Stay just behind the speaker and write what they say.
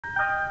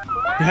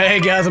Hey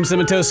guys, I'm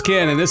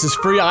CinnamonToastKen, and this is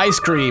free ice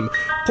cream.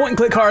 Point and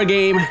click horror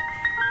game.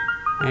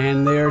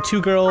 And there are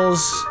two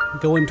girls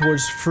going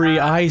towards free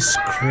ice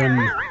cream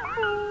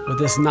with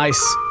this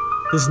nice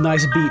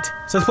beat.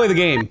 So let's play the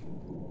game.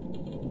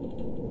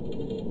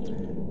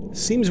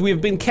 Seems we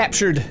have been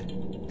captured.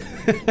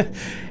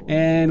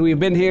 And we've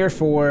been here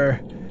for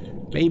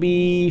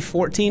maybe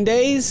 14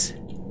 days?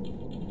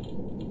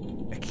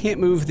 I can't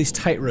move these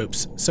tight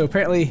ropes. So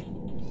apparently...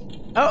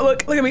 Oh,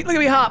 look at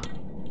me hop!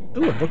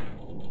 Ooh,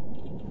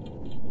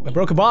 I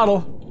broke a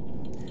bottle.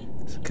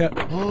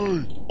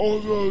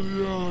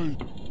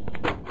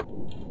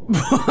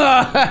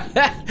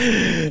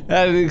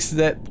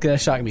 That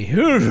shocked me.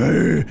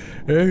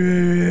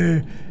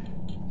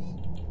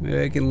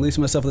 Maybe I can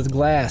loosen myself with this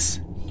glass.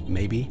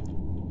 Maybe.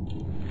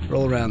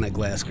 Roll around that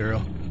glass,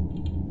 girl.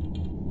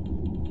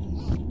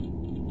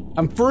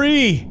 I'm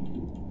free!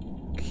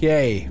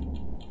 Okay.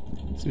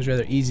 Seems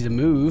rather easy to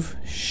move.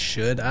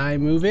 Should I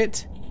move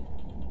it?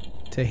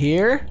 To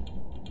here?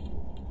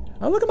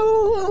 Oh, look at my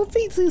little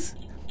feet.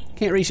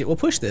 Can't reach it. We'll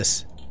push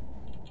this.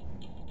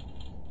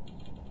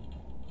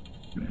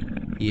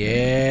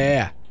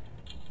 Yeah.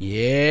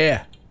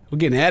 Yeah. We're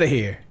getting out of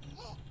here.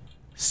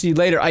 See you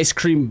later, ice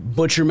cream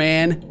butcher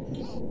man.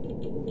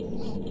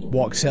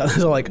 Walks out.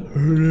 It's like,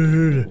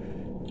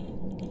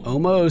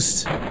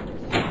 almost.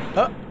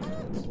 Oh.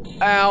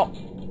 Ow.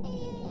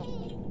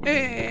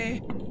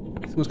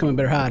 Someone's coming.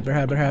 Better hide.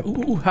 Better hide.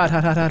 Ooh, hide.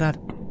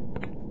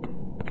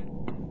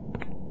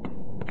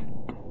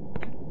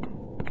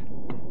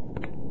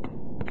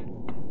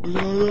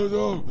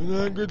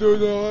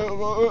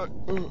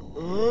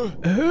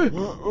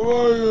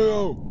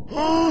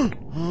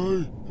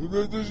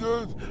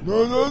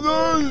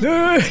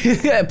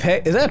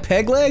 Is that a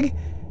peg leg?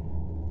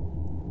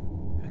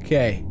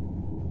 Okay.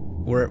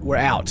 We're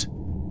out.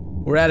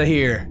 We're out of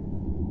here.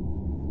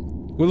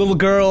 We're a little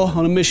girl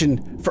on a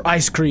mission for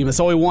ice cream. That's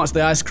all we want is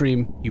the ice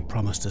cream. You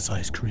promised us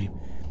ice cream.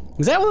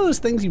 Is that one of those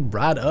things you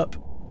ride up?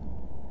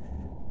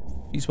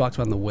 Fuse box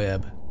on the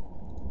web.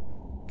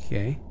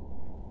 Okay.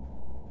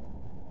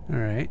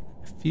 Alright.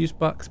 Fuse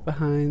box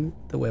behind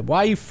the web. Why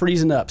are you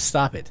freezing up?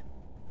 Stop it.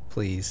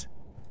 Please.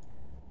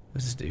 What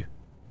does this do?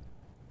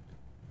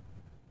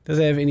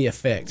 Doesn't have any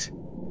effect.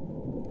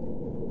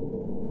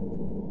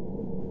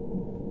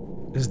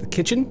 This is the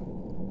kitchen.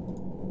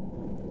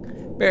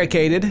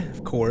 Barricaded,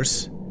 of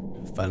course.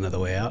 Find another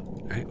way out.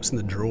 Alright, what's in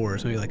the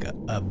drawers? Maybe like a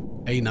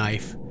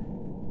knife.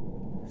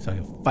 So I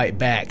can fight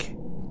back.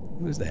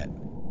 What is that?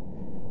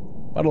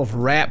 Bottle of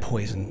rat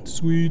poison.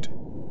 Sweet.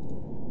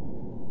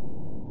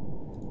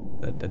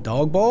 The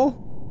dog bowl?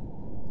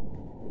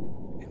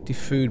 Empty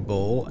food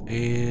bowl,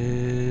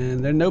 and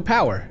there's no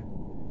power.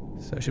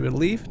 So should we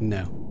leave?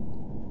 No.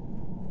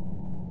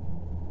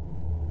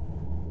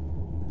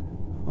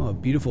 Oh, a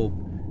beautiful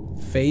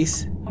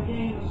face.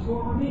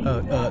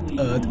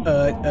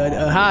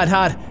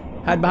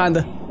 Hide behind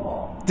the...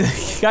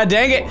 God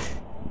dang it!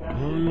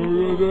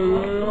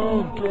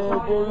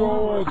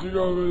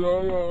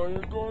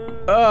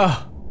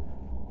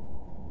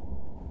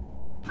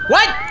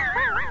 What?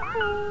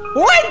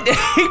 What?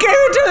 He came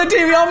and turned the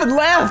TV off and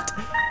left.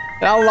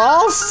 And I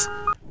lost?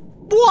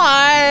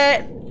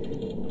 What?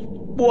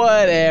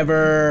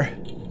 Whatever.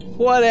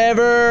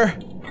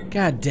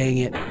 God dang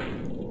it.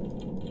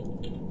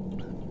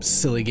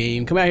 Silly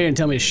game. Come out here and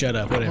tell me to shut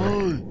up. Whatever.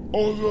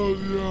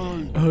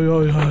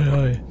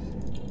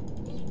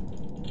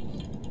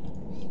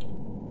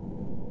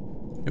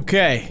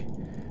 Okay.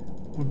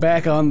 We're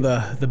back on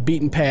the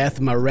beaten path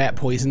of my rat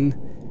poison.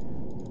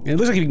 And it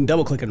looks like you can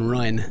double click and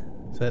run.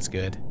 So that's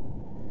good.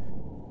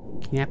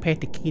 Can I pet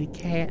the kitty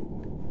cat?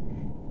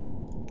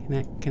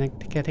 Can I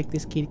take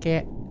this kitty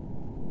cat?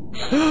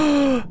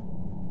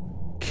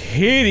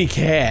 Kitty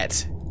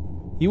cat!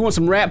 You want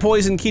some rat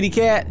poison, kitty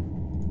cat?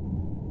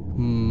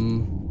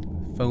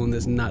 Phone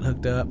that's not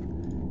hooked up.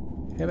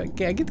 How about,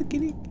 get the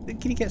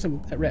kitty cat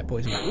some rat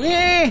poison.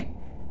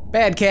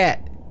 Bad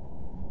cat.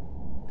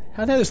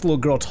 How did this little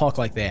girl talk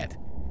like that?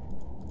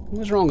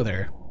 What's wrong with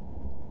her?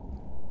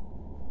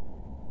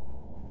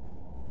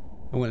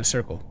 I went in a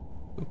circle.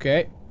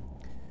 Okay.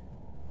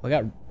 I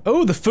got...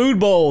 Oh, the food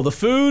bowl! The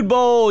food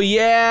bowl!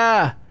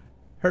 Yeah!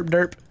 Herp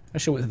derp. I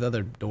should have went to the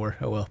other door.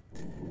 Oh well.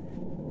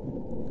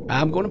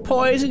 I'm gonna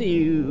poison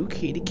you,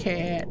 kitty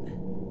cat.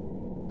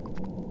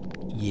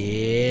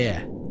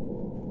 Yeah.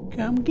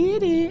 Come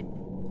get it.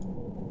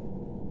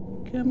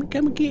 Come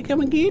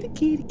and get it,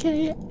 kitty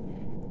cat.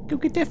 Go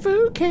get that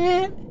food,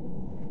 cat.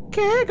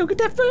 Cat, go get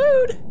that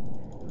food.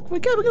 Come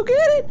and go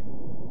get it.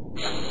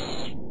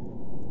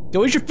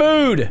 Go eat your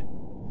food.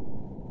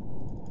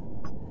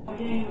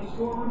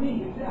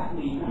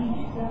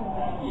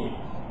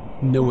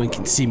 No one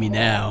can see me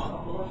now.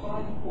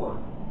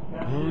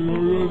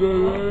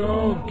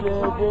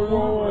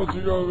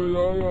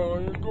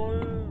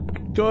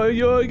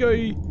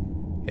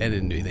 That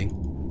didn't do anything.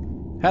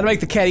 How to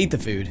make the cat eat the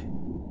food?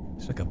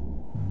 It's like a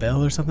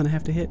bell or something I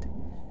have to hit.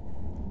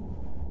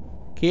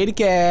 Kitty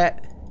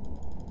cat.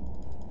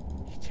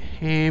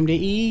 Time to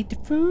eat the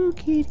food,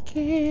 kitty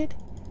cat.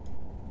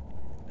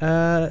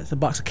 It's a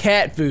box of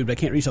cat food, but I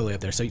can't reach all the way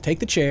up there. So you take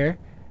the chair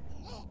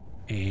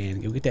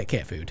and go get that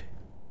cat food.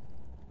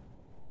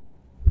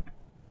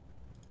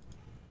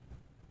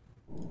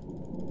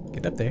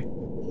 Get up there.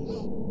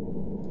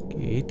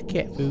 Get the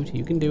cat food.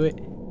 You can do it.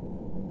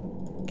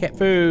 Cat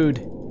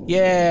food.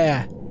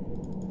 Yeah.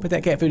 Put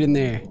that cat food in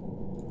there.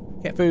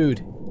 Cat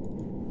food.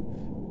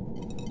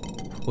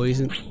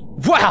 Poison.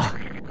 Wow!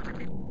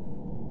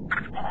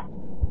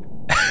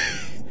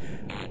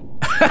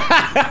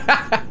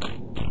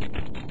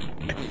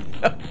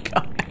 Oh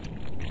God.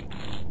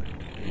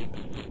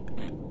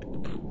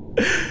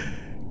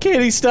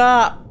 Kitty,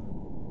 stop.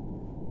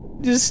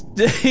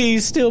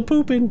 He's still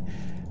pooping.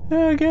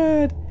 Oh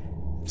God.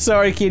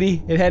 Sorry,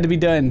 Kitty. It had to be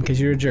done because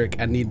you're a jerk.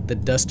 I need the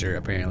duster,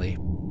 apparently.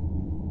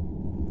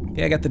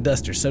 Yeah, I got the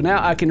duster. So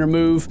now I can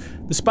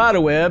remove the spider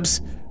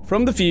webs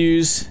from the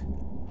fuse.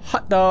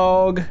 Hot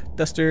dog.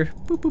 Duster.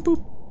 Boop, boop,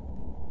 boop.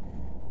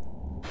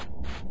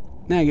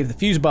 Now I get the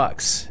fuse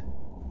box.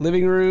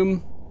 Living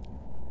room.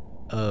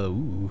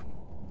 Oh.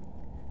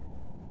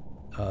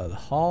 The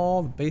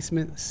hall, the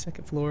basement, the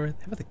second floor. How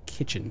about the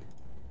kitchen?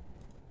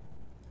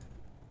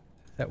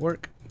 Does that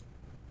work?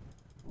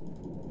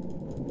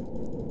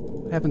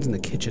 What happens in the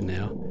kitchen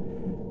now?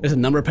 There's a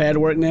number pad to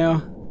work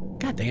now?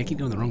 God dang, I keep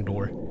going the wrong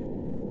door.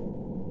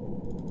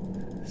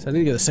 So I need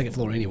to go to the second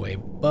floor anyway,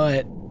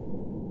 but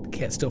the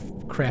cat's still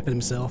crapping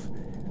himself.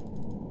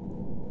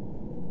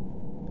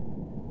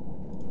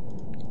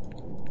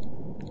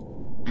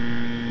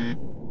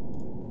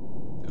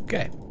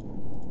 Okay.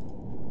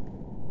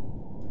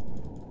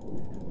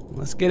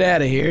 Let's get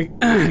out of here.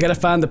 I gotta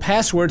find the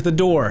password to the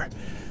door.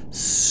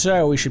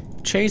 So we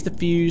should change the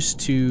fuse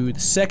to the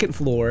second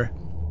floor.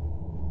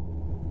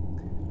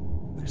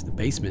 There's the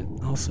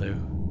basement also.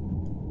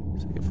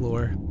 Second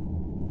floor.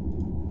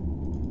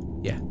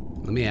 Yeah,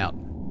 let me out,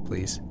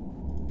 please.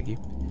 Thank you.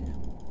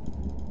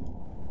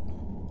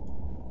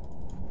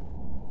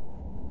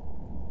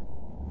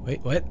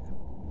 Wait, what?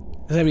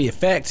 Doesn't have any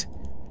effect.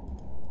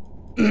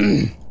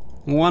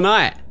 Why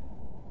not?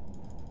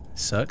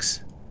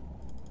 Sucks.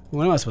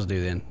 What am I supposed to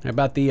do then? How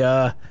about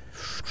the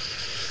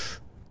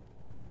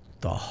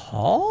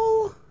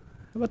hall?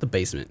 How about the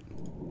basement?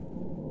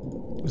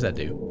 What does that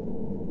do?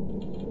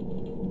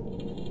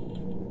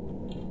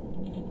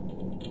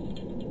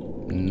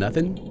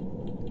 Nothing.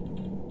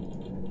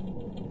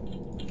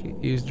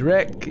 Can't use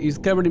direct, can't use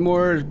cover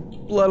anymore.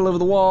 Blood all over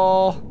the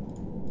wall.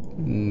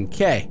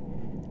 Okay.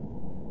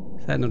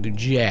 That don't do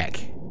jack.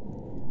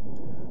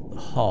 The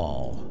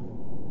hall.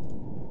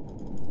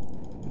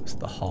 What's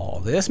the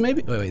hall? This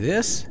maybe? Wait,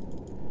 this?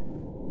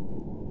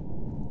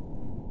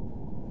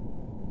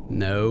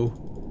 No.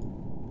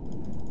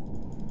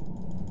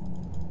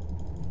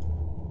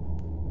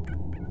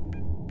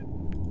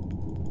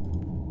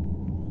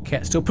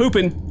 Cat's still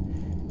pooping.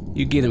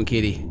 You get him,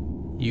 kitty.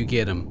 You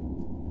get him.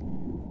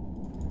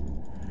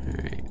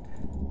 Alright.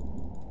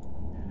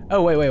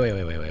 Oh, wait.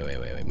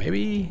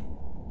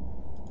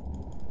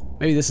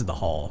 Maybe this is the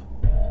hall.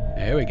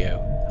 There we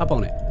go. Hop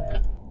on it.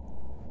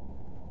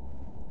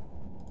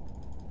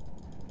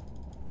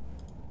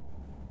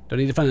 Do I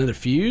need to find another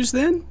fuse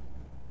then?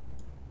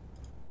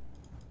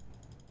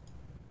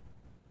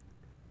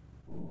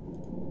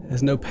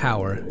 Has no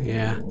power,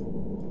 yeah.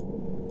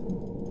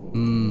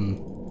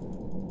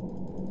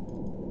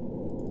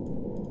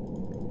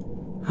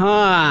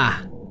 Huh.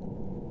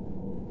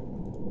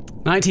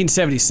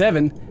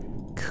 1977?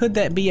 Could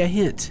that be a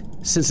hint?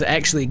 Since it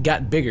actually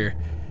got bigger.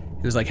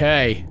 It was like,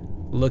 hey,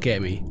 look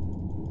at me.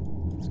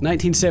 It's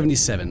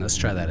 1977, let's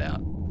try that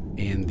out.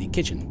 In the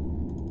kitchen.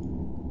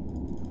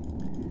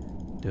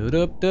 I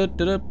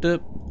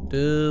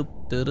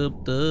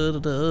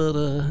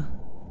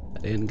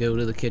didn't go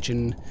to the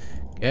kitchen.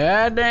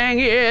 God dang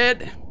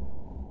it!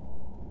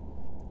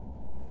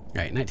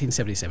 Alright,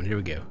 1977, here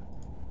we go.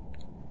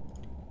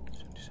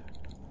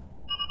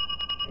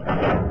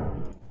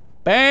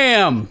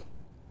 Bam!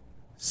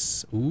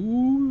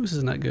 Ooh, this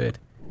is not good.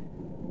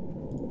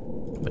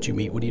 What you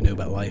meet? What do you know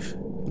about life?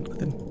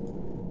 Nothing.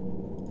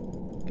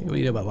 Okay, what do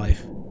you know about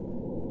life?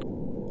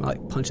 Am I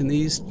like punching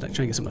these? Like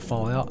trying to get something to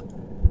fall out?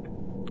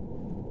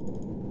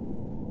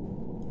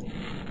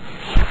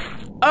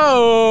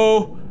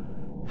 Oh!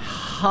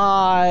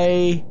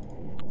 Hi.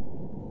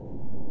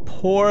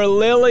 Poor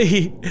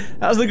Lily.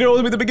 How's the girl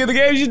with me at the beginning of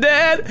the game? She's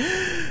dead.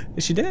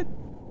 Is she dead?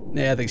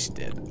 Yeah, I think she's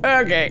dead.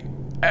 Okay.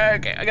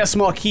 Okay, I got a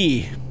small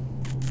key.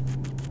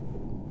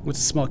 What's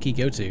the small key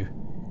go to?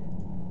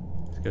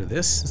 Let's go to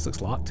this. This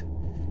looks locked.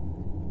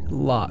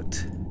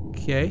 Locked.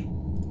 Okay.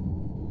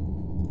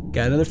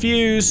 Got another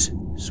fuse.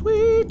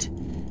 Sweet.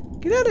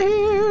 Get out of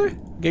here.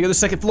 Gotta go to the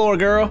second floor,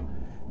 girl.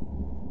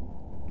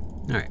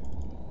 Alright.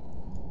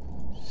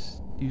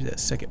 Use that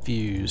second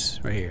fuse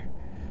right here.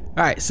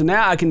 Alright, so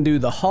now I can do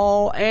the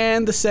hall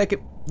and the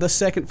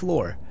second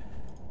floor.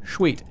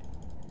 Sweet.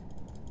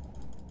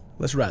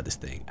 Let's ride this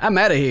thing. I'm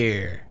out of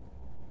here.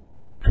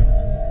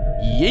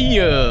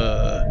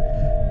 Yeah.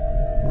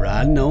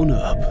 Riding on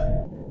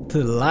up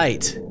to the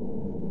light.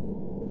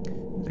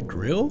 The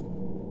grill?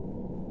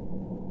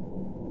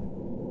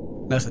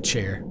 That's the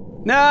chair.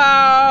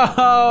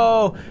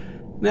 No!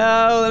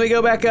 No, let me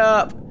go back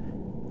up.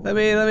 Let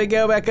me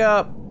go back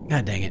up.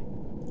 God dang it.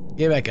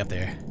 Get back up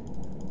there.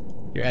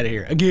 You're out of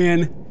here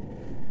again.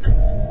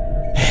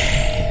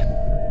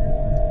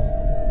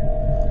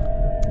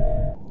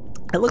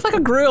 It looks like a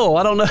grill.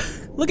 I don't know.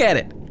 Look at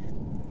it.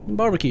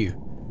 Barbecue.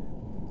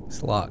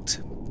 It's locked.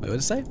 Wait, what did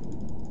it say?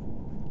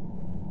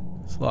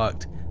 It's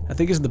locked. I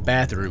think it's the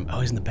bathroom.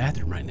 Oh, he's in the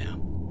bathroom right now.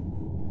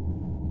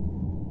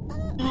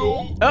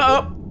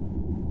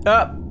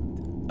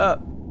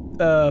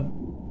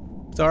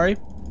 Sorry.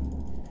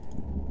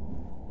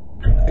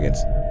 I think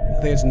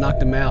it's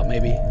knocked him out,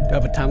 maybe. Do I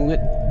have a time limit?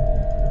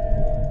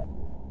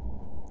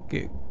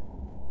 Okay.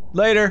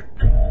 Later.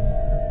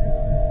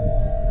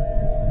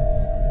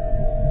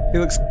 He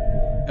looks...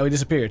 Oh, he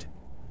disappeared.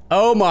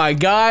 Oh my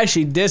gosh,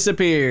 he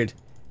disappeared.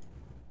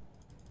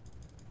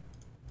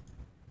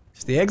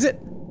 Is the exit?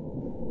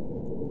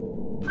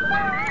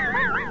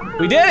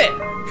 We did it!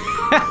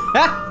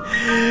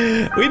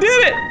 We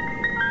did it!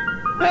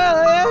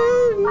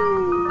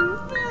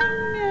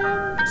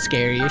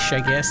 Scary-ish,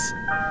 I guess.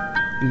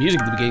 The music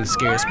at the beginning is the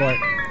scariest part.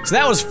 So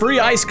that was free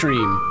ice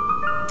cream.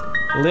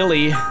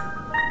 Lily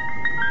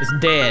is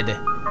dead.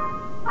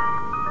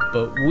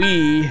 But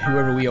we,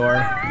 whoever we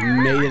are,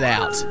 made it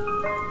out.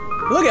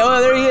 Look at, oh,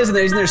 there he is in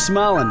there. He's in there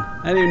smiling.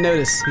 I didn't even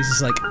notice. He's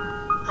just like,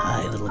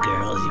 hi, little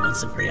girls, you want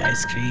some free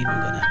ice cream?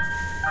 I'm gonna...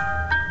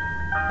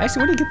 Actually,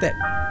 where did he get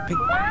that big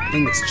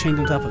thing that's chained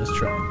on top of his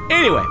truck?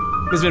 Anyway,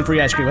 this has been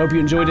free ice cream. I hope you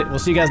enjoyed it. We'll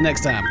see you guys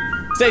next time.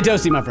 Stay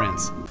toasty, my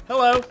friends.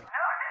 Hello.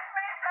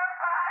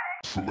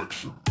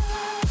 Selection.